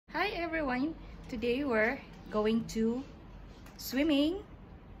everyone! Today we're going to swimming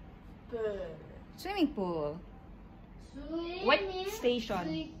pool. What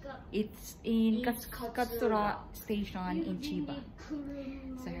station? It's in Katsuura station in Chiba.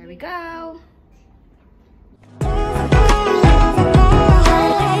 So here we go.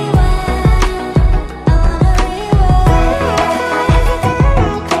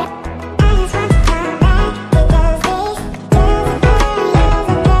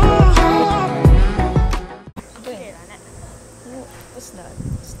 What's that?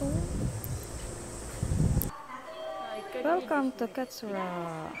 Stone? Welcome to Katsuura.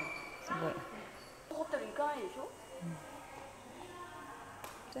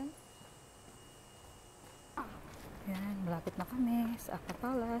 Yan, malapit na kami sa Aqua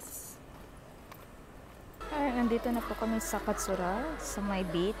Palace. Ay, nandito na po kami sa Katsuura, sa my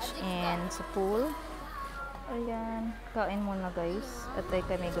beach and sa pool. Ayan, kain muna guys. At ay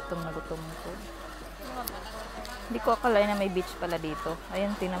kami gutom na po. Hindi ko akalain na may beach pala dito.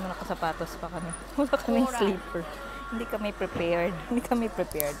 Ayan, tingnan mo, nakasapatos pa kami. Wala kaming sleeper. Hindi kami prepared.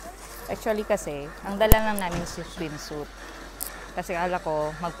 Actually kasi, ang dala lang namin si swimsuit. Kasi akala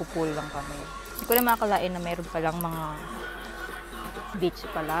ko, magpupool lang kami. Hindi ko na makakalain na mayroon palang mga beach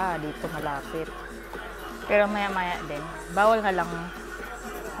pala dito malapit. Pero maya-maya din. Bawal nga lang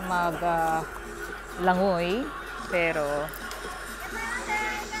langoy. Pero,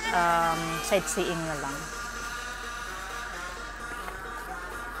 sightseeing na lang.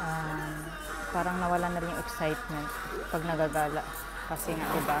 Parang nawala na rin yung excitement pag nagagala. Kasi nga,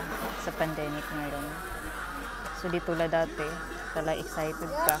 diba, sa pandemic ngayon. So, di tulad dati, tala excited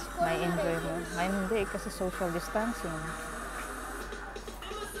ka, may enjoy mo. Ngayon hindi, kasi social distancing.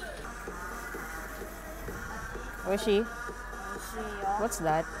 Oshi? What's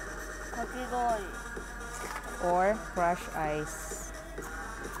that? Kakigoi. Or crush ice.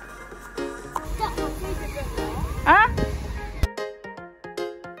 Ah?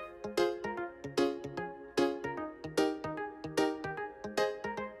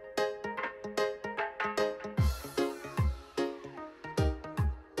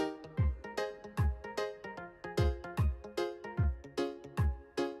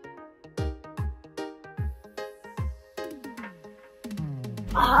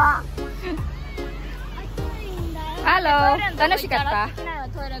 Hello. 楽しかった？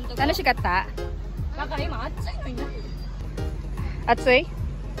楽しかった？だから今暑いのに。暑い？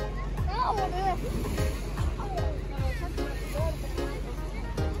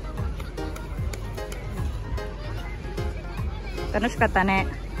楽しかったね。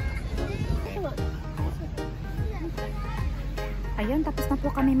Ayan, tapos na po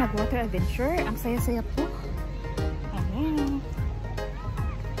kami mag-water adventure. Ang saya-saya po. Ayan.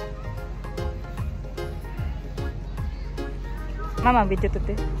 Mama, video to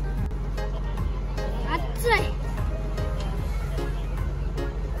te. Atsui.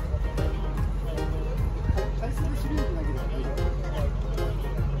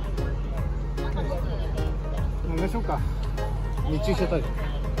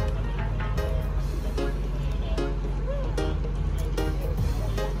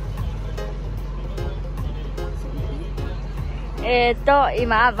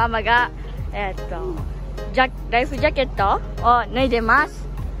 Ima, mama ga,ライフジャケットを脱いでます。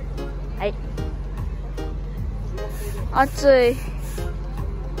はい。暑い。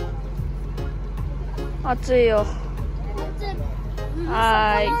暑いよ。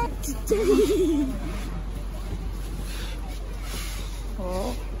はい。ちっちゃい。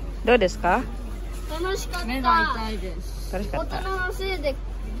どうですか？楽しかった。目が痛いです。楽しかった。大人のせいで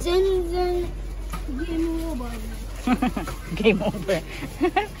全然ゲームオーバーになる。ゲームオーバー。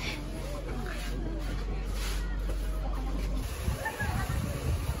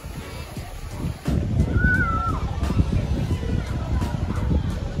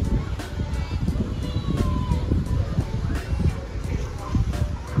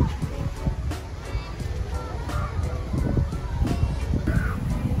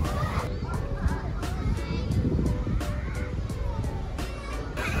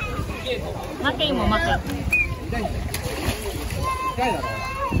Makin mo, makin.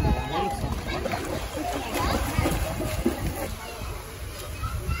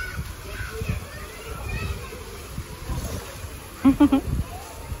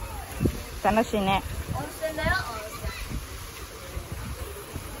 Tanoshi ne. 温泉だよ、温泉。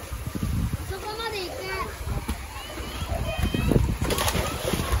そこまで行く。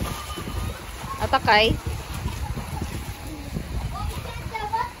あったかい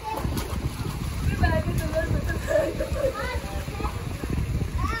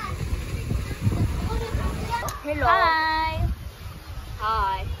？Hello. Hi!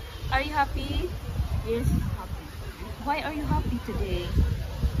 Hi. Are you happy? Yes, happy. Why are you happy today?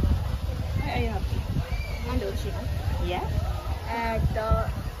 Why are you happy? Yeah? The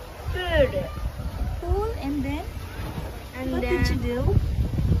food. Pool and then? And What then did you do?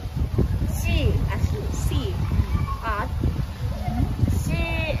 see, actually, See. art.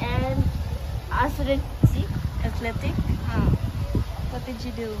 See and athletic. Athletic? Uh, What did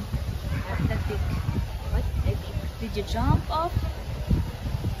you do? athletic. What? Did you jump off?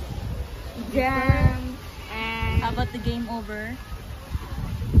 Jam and How about the game over?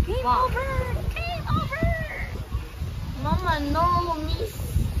 Game Wow. over! Game over! Mama, no, miss.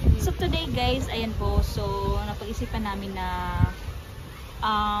 So today guys, ayan po, so napag-isipan namin na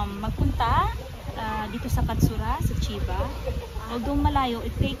magpunta dito sa Katsuura, sa Chiba. Although malayo,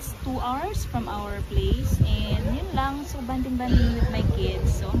 it takes 2 hours from our place, and yun lang, so banding-banding with my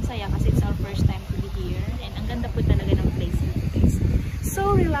kids. So ang saya kasi it's our first time to be here, and ang ganda po talaga ng place nito guys.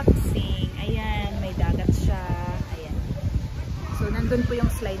 So relaxing, ayan, may dagat siya, ayan. So nandun po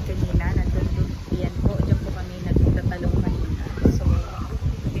yung slide kanina, nandun, ayan po, dyan po kami nagtatalong kanina. So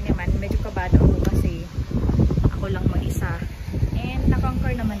hindi naman, medyo kabado ako kasi ako lang mag-isa, and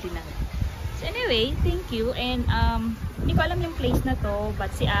nakonquer naman din namin. So anyway, thank you, and hindi ko alam yung place na to,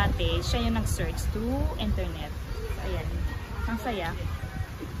 but si ate, siya yung nag-search through internet. So ayan, ang saya.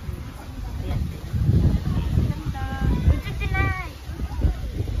 Ayan din. Ganda.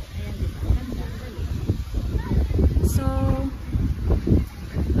 Ayan din, ganda. So,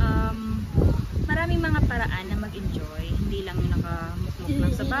 maraming mga paraan na mag-enjoy. Hindi lang yung nakamukmuk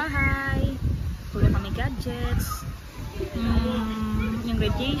lang sa bahay, puro kami gadgets, yung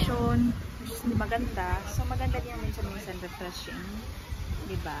radiation, hindi maganda. So maganda din yung minsan refreshing,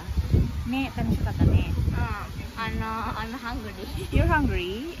 diba? Ne, tanong siya katane. I'm hungry. You're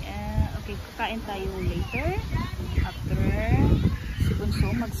hungry? Okay, kakain tayo later after si Bunso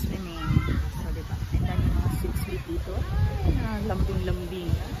mag-swimming. So diba? And then yung mga sweet dito,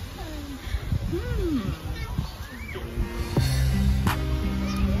 lambing-lambing.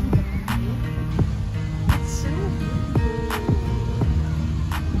 So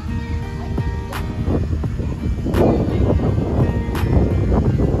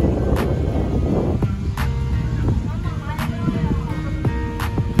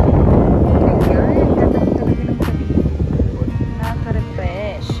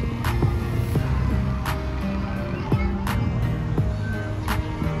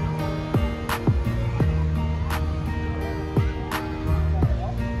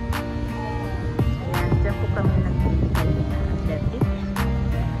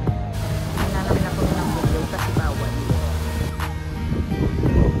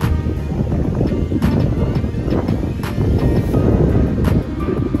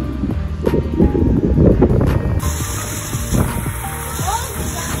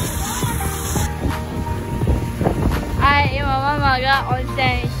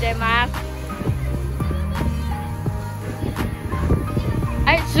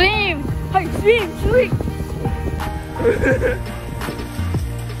I swim! I swim!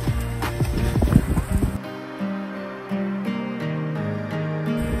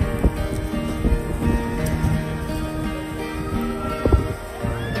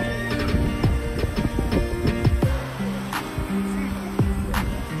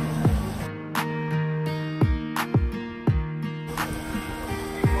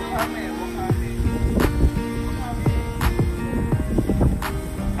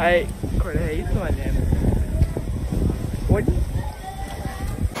 Hi, これいつまでやるの？終わり？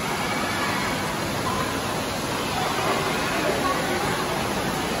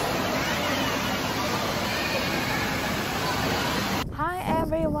 Hi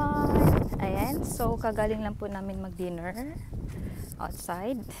everyone! Ayan, so kagaling lang po namin mag-dinner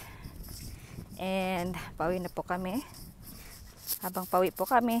outside. And pauwi na po kami. Habang pauwi po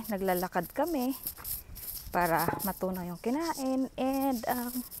kami, naglalakad kami para matunaw yung kinain. And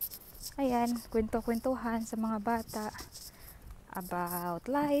ayan, kwento-kwentuhan sa mga bata about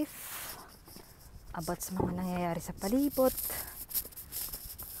life, about sa mga nangyayari sa palibot.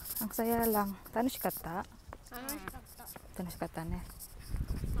 Ang saya lang. Tano si kata? Tano si kata ne?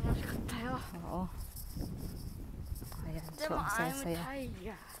 Oo. Ayan, so ang saya-saya.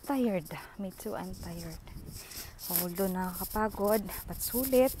 Tired. Me too, I'm tired. Although nakakapagod, but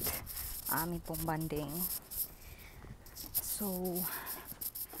sulit. Amin pong banding. So,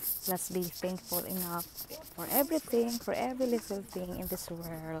 let's be thankful enough for everything, for every little thing in this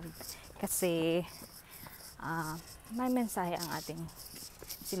world. Kasi, may mensahe ang ating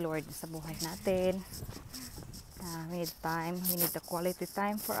si Lord sa buhay natin. We need time, we need the quality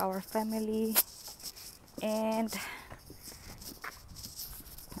time for our family. And,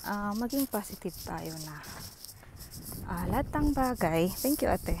 maging positive tayo na lahat ng bagay, thank you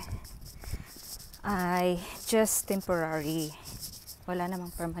ate, ay just temporary. Wala namang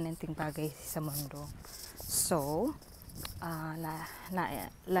permanenteng bagay sa mundo. So,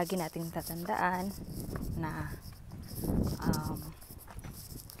 lagi nating tatandaan na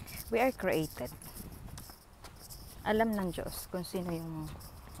we are created. Alam ng Diyos kung sino yung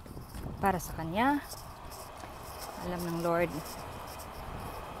para sa Kanya. Alam ng Lord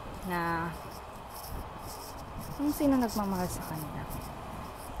na kung sino nagmamahal sa Kanya.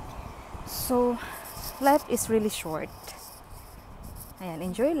 So, life is really short. Ayan,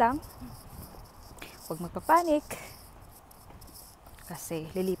 enjoy lang. Huwag magpapanik. Kasi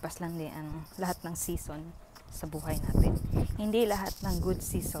lilipas lang din ang lahat ng season sa buhay natin. Hindi lahat ng good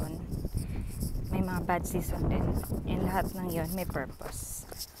season. May mga bad season din. And lahat ng yon may purpose.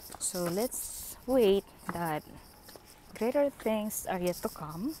 So, let's wait that greater things are yet to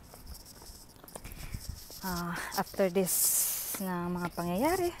come. After this na mga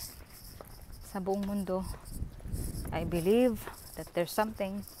pangyayari sa buong mundo, I believe that there's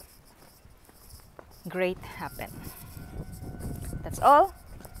something great happen. That's all.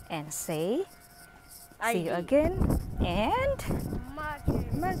 And say, see you again. And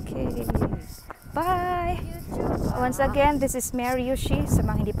Maggie. Bye! Once again, this is Mary Yushi. Sa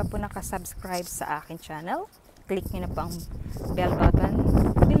mga hindi pa po nakasubscribe sa akin channel, click nyo na po ang bell button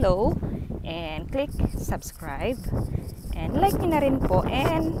below and click subscribe and like nyo na rin po,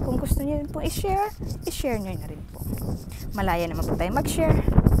 and kung gusto nyo rin po i-share nyo na rin po. Malaya naman po tayo mag-share.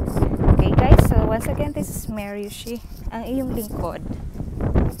 Okay guys, so once again, this is Mary Yushi, ang iyong lingkod.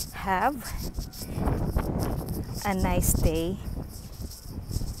 Have a nice day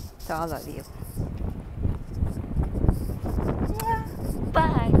to all of you.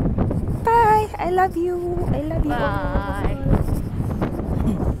 Bye. Bye! I love you! I love you! Bye.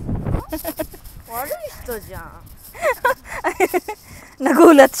 Worry ito dyan.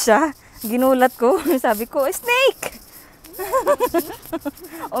 Nagulat siya. Ginulat ko. Sabi ko, snake!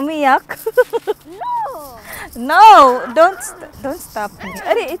 Umiyak. No! Don't stop me.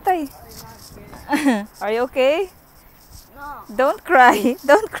 Ari, itay. Are you okay? No. Don't cry.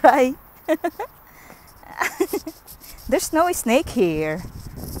 Don't cry. There's no snake here.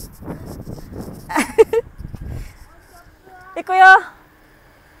 Kuya,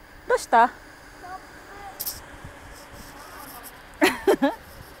 dosta?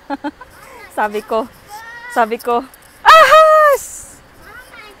 Sabi ko, ahas!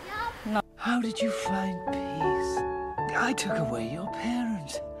 No. How did you find peace? I took away your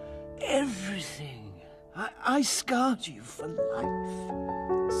parents. Everything. I scarred you for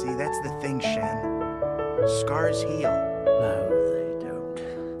life. See, that's the thing, Shen. Scars heal. No, they don't.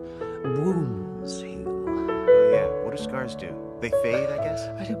 Wounds heal. Oh, yeah. What do scars do? They fade, I guess?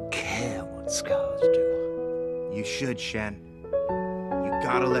 I don't care what scars do. You should, Shen. You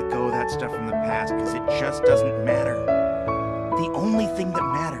gotta let go of that stuff from the past, because it just doesn't matter. The only thing that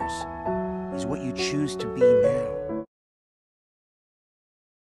matters is what you choose to be now.